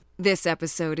This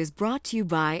episode is brought to you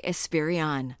by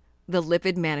Esperion, the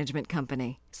lipid management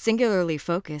company, singularly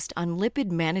focused on lipid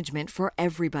management for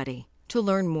everybody. To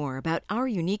learn more about our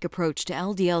unique approach to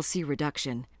LDL-C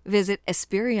reduction, visit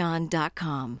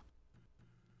Esperion.com.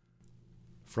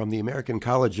 From the American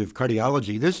College of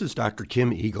Cardiology, this is Dr.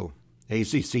 Kim Eagle,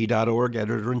 ACC.org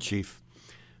Editor-in-Chief,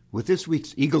 with this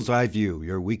week's Eagle's Eye View,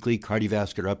 your weekly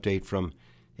cardiovascular update from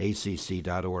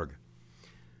ACC.org.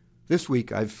 This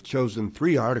week, I've chosen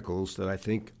 3 articles that I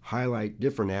think highlight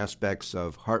different aspects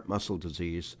of heart muscle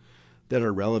disease that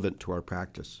are relevant to our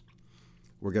practice.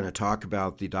 We're going to talk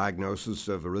about the diagnosis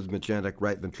of arrhythmogenic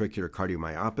right ventricular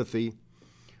cardiomyopathy,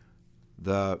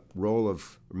 the role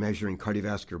of measuring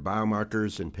cardiovascular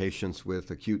biomarkers in patients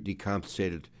with acute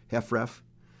decompensated HFrEF,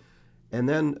 and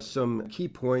then some key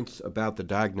points about the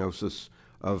diagnosis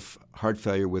of heart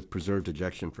failure with preserved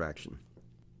ejection fraction.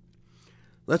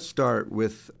 Let's start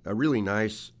with a really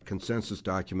nice consensus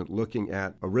document looking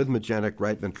at arrhythmogenic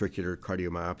right ventricular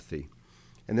cardiomyopathy,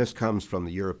 and this comes from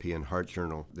the European Heart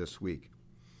Journal this week.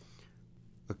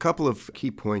 A couple of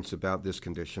key points about this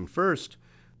condition. First,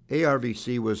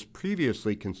 ARVC was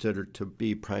previously considered to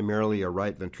be primarily a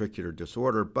right ventricular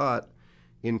disorder, but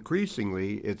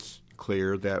increasingly it's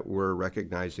clear that we're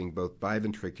recognizing both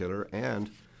biventricular and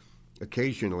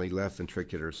occasionally left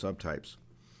ventricular subtypes.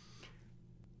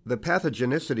 The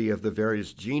pathogenicity of the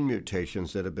various gene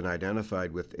mutations that have been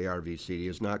identified with ARVC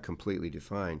is not completely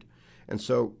defined, and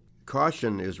so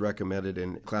caution is recommended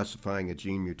in classifying a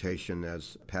gene mutation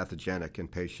as pathogenic in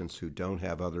patients who don't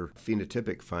have other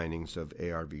phenotypic findings of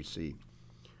ARVC.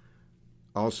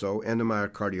 Also,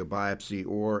 endomyocardial biopsy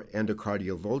or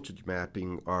endocardial voltage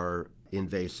mapping are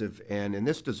invasive, and in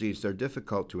this disease they're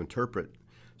difficult to interpret.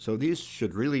 So these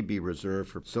should really be reserved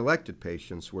for selected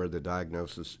patients where the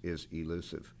diagnosis is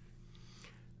elusive.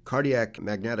 Cardiac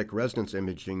magnetic resonance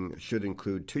imaging should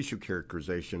include tissue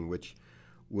characterization, which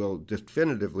will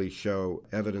definitively show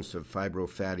evidence of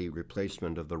fibrofatty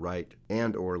replacement of the right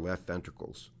and or left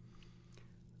ventricles.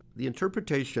 The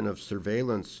interpretation of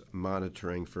surveillance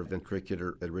monitoring for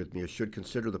ventricular arrhythmia should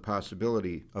consider the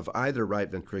possibility of either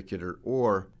right ventricular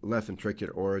or left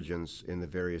ventricular origins in the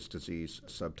various disease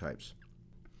subtypes.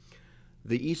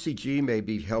 The ECG may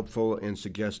be helpful in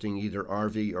suggesting either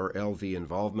RV or LV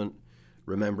involvement.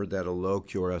 Remember that a low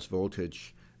QRS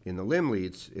voltage in the limb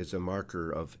leads is a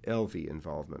marker of LV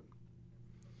involvement.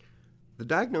 The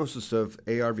diagnosis of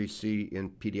ARVC in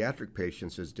pediatric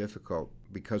patients is difficult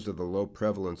because of the low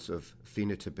prevalence of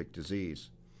phenotypic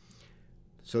disease.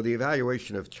 So the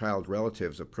evaluation of child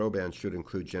relatives of proband should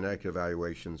include genetic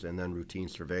evaluations and then routine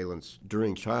surveillance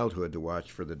during childhood to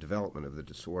watch for the development of the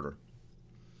disorder.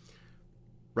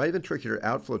 Right ventricular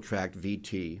outflow tract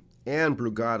VT and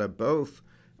Brugada both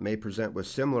may present with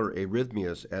similar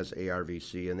arrhythmias as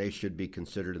ARVC, and they should be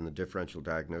considered in the differential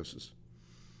diagnosis.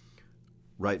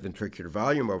 Right ventricular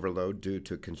volume overload due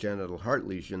to congenital heart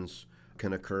lesions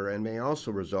can occur and may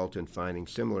also result in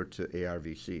findings similar to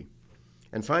ARVC.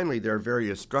 And finally, there are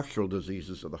various structural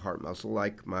diseases of the heart muscle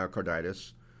like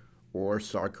myocarditis or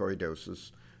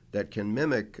sarcoidosis that can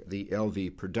mimic the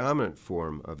LV predominant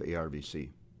form of ARVC.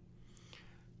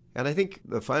 And I think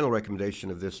the final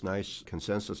recommendation of this nice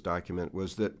consensus document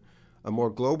was that a more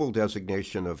global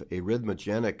designation of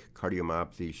arrhythmogenic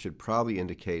cardiomyopathy should probably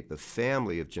indicate the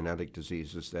family of genetic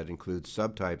diseases that include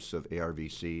subtypes of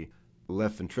ARVC,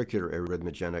 left ventricular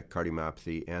arrhythmogenic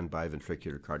cardiomyopathy, and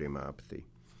biventricular cardiomyopathy.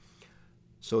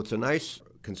 So it's a nice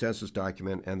consensus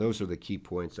document, and those are the key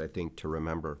points, I think, to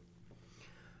remember.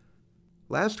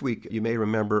 Last week, you may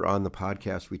remember on the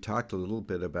podcast, we talked a little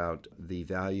bit about the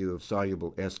value of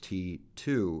soluble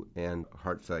ST2 and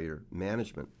heart failure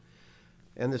management.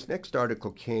 And this next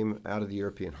article came out of the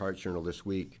European Heart Journal this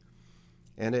week,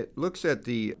 and it looks at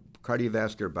the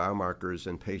cardiovascular biomarkers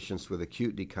in patients with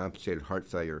acute decompensated heart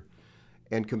failure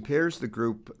and compares the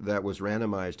group that was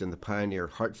randomized in the Pioneer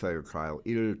heart failure trial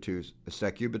either to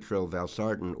sacubitril,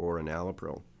 valsartan, or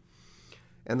enalapril.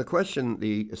 And the question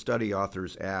the study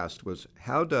authors asked was,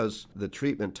 how does the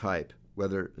treatment type,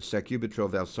 whether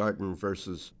sacubitril, valsartan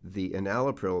versus the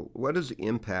enalapril, what is the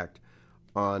impact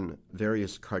on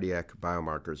various cardiac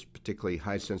biomarkers, particularly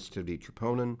high-sensitivity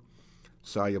troponin,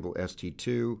 soluble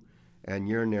ST2, and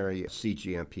urinary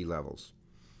cGMP levels?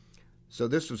 So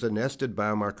this was a nested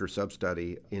biomarker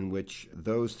substudy in which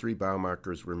those 3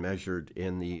 biomarkers were measured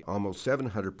in the almost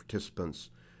 700 participants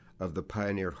of the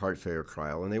Pioneer heart failure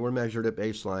trial, and they were measured at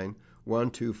baseline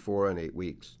 1, 2, 4, and 8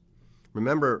 weeks.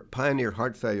 Remember, Pioneer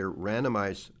heart failure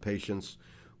randomized patients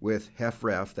with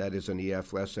HFrEF, that is an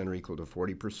EF less than or equal to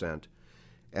 40%,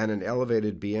 and an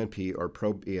elevated BNP or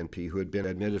pro-BNP who had been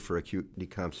admitted for acute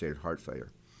decompensated heart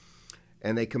failure.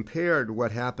 And they compared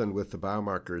what happened with the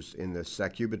biomarkers in the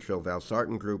sacubitril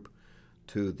valsartan group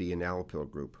to the enalapril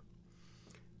group.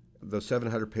 The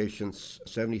 700 patients,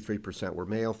 73% were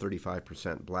male,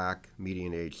 35% black,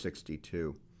 median age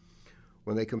 62.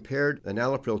 When they compared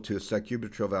enalapril to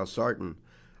sacubitril valsartan,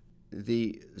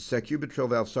 the sacubitril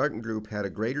valsartan group had a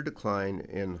greater decline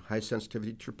in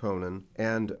high-sensitivity troponin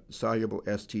and soluble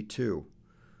ST2,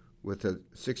 with a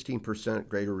 16%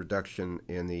 greater reduction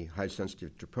in the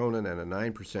high-sensitivity troponin and a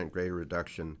 9% greater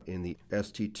reduction in the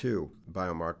ST2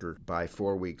 biomarker by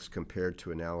 4 weeks compared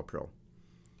to enalapril.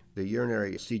 The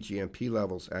urinary cGMP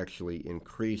levels actually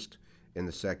increased in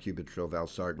the sacubitril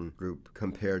valsartan group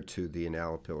compared to the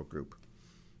enalapril group.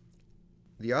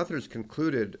 The authors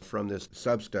concluded from this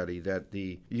sub-study that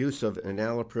the use of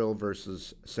enalapril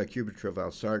versus sacubitril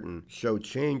valsartan showed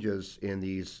changes in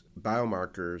these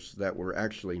biomarkers that were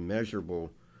actually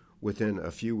measurable within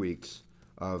a few weeks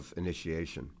of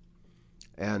initiation.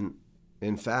 And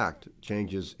in fact,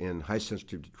 changes in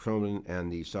high-sensitivity troponin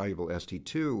and the soluble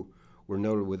ST2 were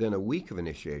noted within a week of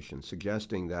initiation,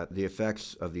 suggesting that the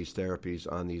effects of these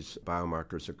therapies on these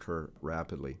biomarkers occur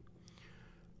rapidly.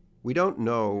 We don't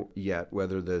know yet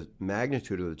whether the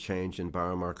magnitude of the change in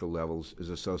biomarker levels is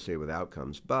associated with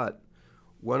outcomes, but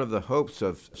one of the hopes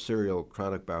of serial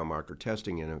chronic biomarker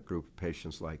testing in a group of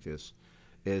patients like this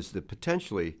is that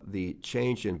potentially the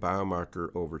change in biomarker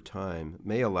over time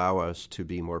may allow us to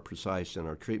be more precise in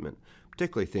our treatment,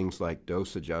 particularly things like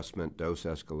dose adjustment, dose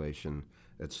escalation,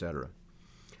 etc.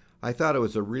 I thought it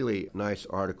was a really nice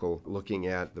article looking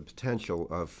at the potential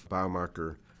of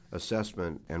biomarker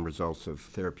assessment and results of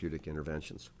therapeutic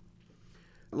interventions.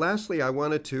 Lastly, I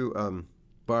wanted to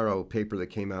borrow a paper that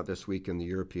came out this week in the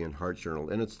European Heart Journal,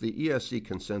 and it's the ESC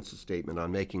consensus statement on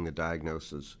making the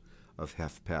diagnosis of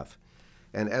HFpEF.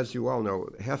 And as you all know,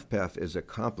 HFpEF is a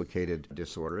complicated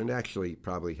disorder and actually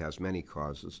probably has many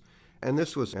causes. And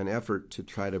this was an effort to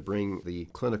try to bring the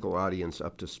clinical audience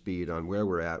up to speed on where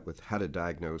we're at with how to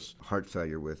diagnose heart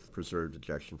failure with preserved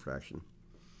ejection fraction.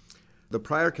 The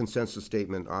prior consensus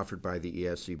statement offered by the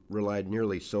ESC relied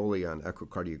nearly solely on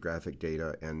echocardiographic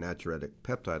data and natriuretic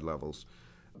peptide levels,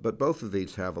 but both of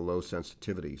these have a low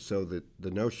sensitivity, so the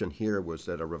notion here was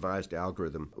that a revised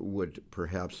algorithm would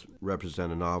perhaps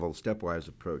represent a novel stepwise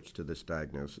approach to this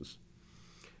diagnosis.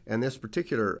 And this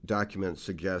particular document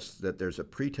suggests that there's a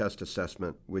pretest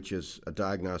assessment, which is a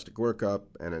diagnostic workup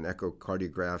and an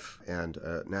echocardiograph and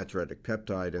a natriuretic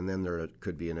peptide, and then there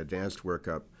could be an advanced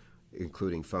workup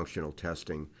including functional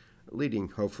testing, leading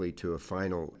hopefully to a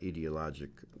final etiologic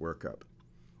workup.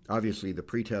 Obviously, the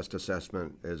pretest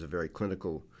assessment is a very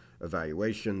clinical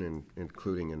evaluation,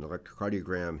 including an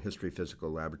electrocardiogram, history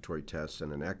physical laboratory tests,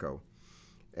 and an echo.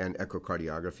 And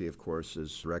echocardiography, of course,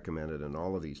 is recommended in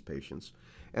all of these patients.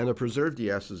 And a preserved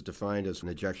ES is defined as an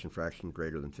ejection fraction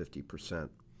greater than 50%.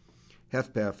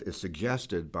 HFpEF is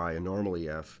suggested by a normal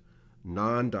EF,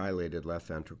 non-dilated left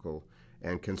ventricle,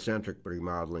 and concentric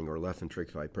remodeling or left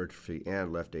ventricular hypertrophy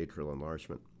and left atrial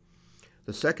enlargement.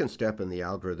 The second step in the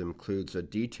algorithm includes a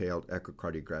detailed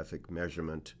echocardiographic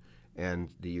measurement and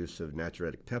the use of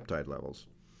natriuretic peptide levels.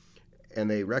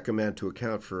 And they recommend to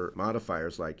account for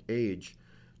modifiers like age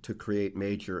to create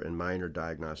major and minor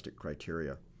diagnostic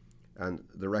criteria. And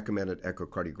the recommended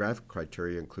echocardiographic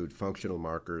criteria include functional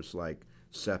markers like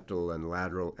septal and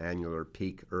lateral annular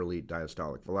peak early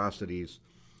diastolic velocities,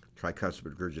 tricuspid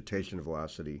regurgitation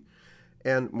velocity,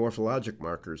 and morphologic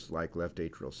markers like left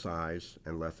atrial size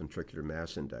and left ventricular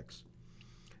mass index.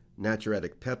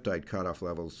 Natriuretic peptide cutoff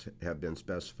levels have been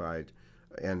specified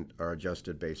and are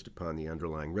adjusted based upon the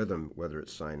underlying rhythm, whether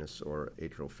it's sinus or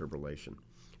atrial fibrillation.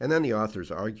 And then the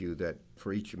authors argue that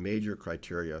for each major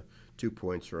criteria, 2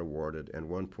 points are awarded and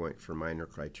 1 point for minor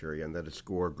criteria, and that a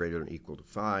score greater than or equal to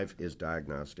 5 is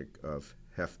diagnostic of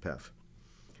HFpEF.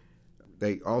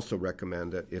 They also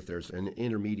recommend that if there's an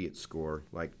intermediate score,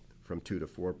 like from 2 to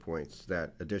 4 points,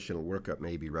 that additional workup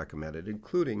may be recommended,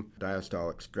 including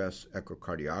diastolic stress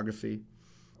echocardiography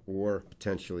or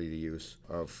potentially the use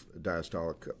of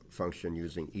diastolic function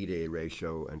using E-to-A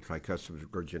ratio and tricuspid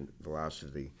regurgitant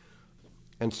velocity.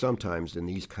 And sometimes in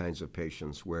these kinds of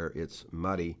patients where it's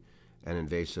muddy, an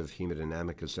invasive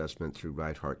hemodynamic assessment through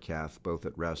right heart cath, both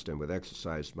at rest and with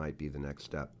exercise, might be the next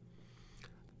step.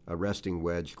 A resting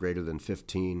wedge greater than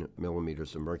 15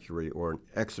 millimeters of mercury or an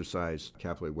exercise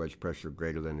capillary wedge pressure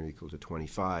greater than or equal to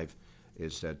 25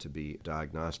 is said to be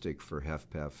diagnostic for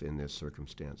HFpEF in this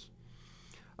circumstance.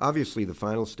 Obviously, the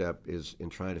final step is in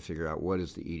trying to figure out what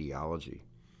is the etiology.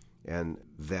 And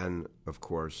then, of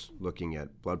course, looking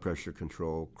at blood pressure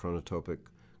control, chronotopic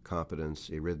competence,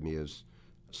 arrhythmias,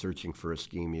 searching for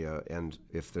ischemia, and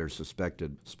if there's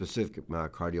suspected specific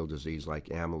myocardial disease like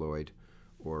amyloid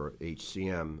or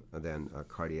HCM, then a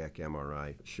cardiac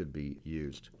MRI should be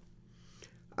used.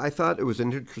 I thought it was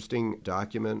an interesting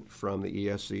document from the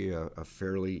ESC, a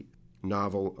fairly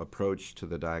novel approach to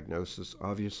the diagnosis.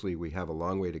 Obviously, we have a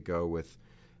long way to go with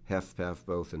HFpEF,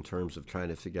 both in terms of trying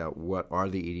to figure out what are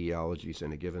the etiologies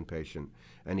in a given patient,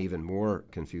 and even more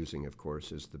confusing, of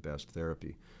course, is the best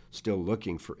therapy. Still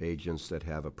looking for agents that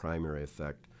have a primary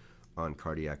effect on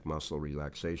cardiac muscle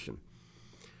relaxation.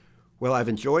 Well, I've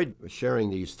enjoyed sharing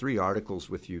these 3 articles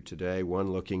with you today,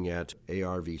 one looking at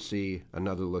ARVC,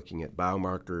 another looking at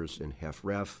biomarkers in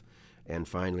HFrEF, and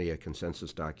finally a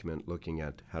consensus document looking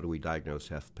at how do we diagnose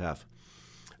HFpEF.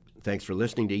 Thanks for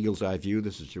listening to Eagle's Eye View.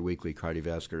 This is your weekly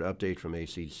cardiovascular update from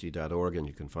acdc.org, and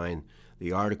you can find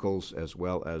the articles as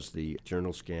well as the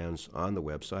journal scans on the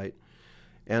website.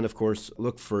 And, of course,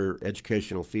 look for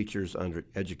educational features under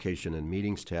Education and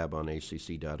Meetings tab on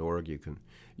acc.org. You can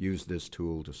use this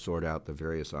tool to sort out the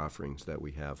various offerings that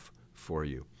we have for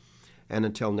you. And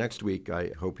until next week,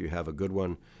 I hope you have a good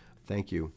one. Thank you.